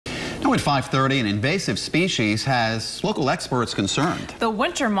Now at 5:30, an invasive species has local experts concerned. The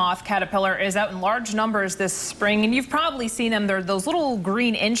winter moth caterpillar is out in large numbers this spring, and you've probably seen them. They're those little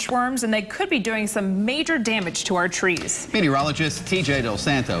green inchworms, and they could be doing some major damage to our trees. Meteorologist TJ Del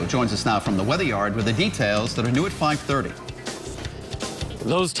Santo joins us now from the weather yard with the details that are new at 5:30.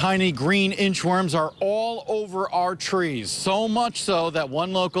 Those tiny green inchworms are all over our trees, so much so that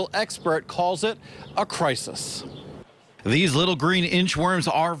one local expert calls it a crisis. These little green inchworms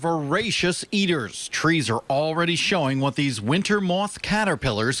are voracious eaters. Trees are already showing what these winter moth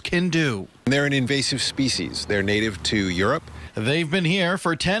caterpillars can do. They're an invasive species. They're native to Europe. They've been here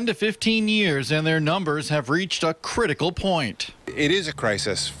for 10 to 15 years, and their numbers have reached a critical point. It is a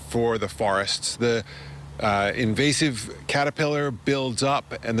crisis for the forests. The invasive caterpillar builds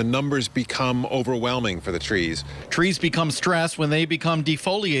up and the numbers become overwhelming for the trees. Trees become stressed when they become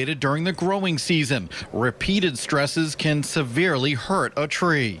defoliated during the growing season. Repeated stresses can severely hurt a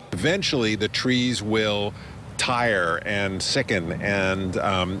tree. Eventually the trees will tire and sicken, and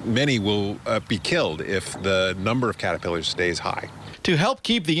many will be killed if the number of caterpillars stays high. To help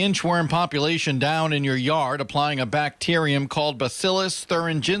keep the inchworm population down in your yard, applying a bacterium called Bacillus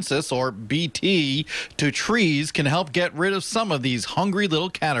thuringiensis, or BT, to trees can help get rid of some of these hungry little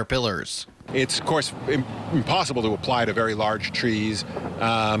caterpillars. It's, of course, impossible to apply to very large trees.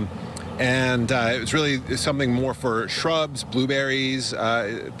 It's really something more for shrubs, blueberries,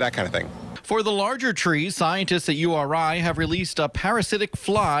 that kind of thing. For the larger trees, scientists at URI have released a parasitic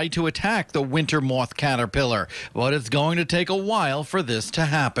fly to attack the winter moth caterpillar, but it's going to take a while for this to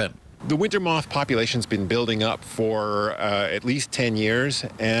happen. The winter moth population's been building up for at least 10 years,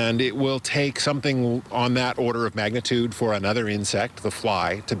 and it will take something on that order of magnitude for another insect, the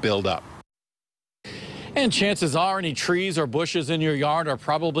fly, to build up. And chances are any trees or bushes in your yard are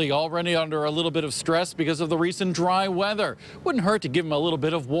probably already under a little bit of stress because of the recent dry weather. Wouldn't hurt to give them a little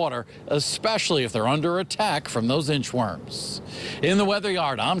bit of water, especially if they're under attack from those inchworms. In the weather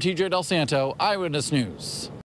yard, I'm TJ Del Santo, Eyewitness News.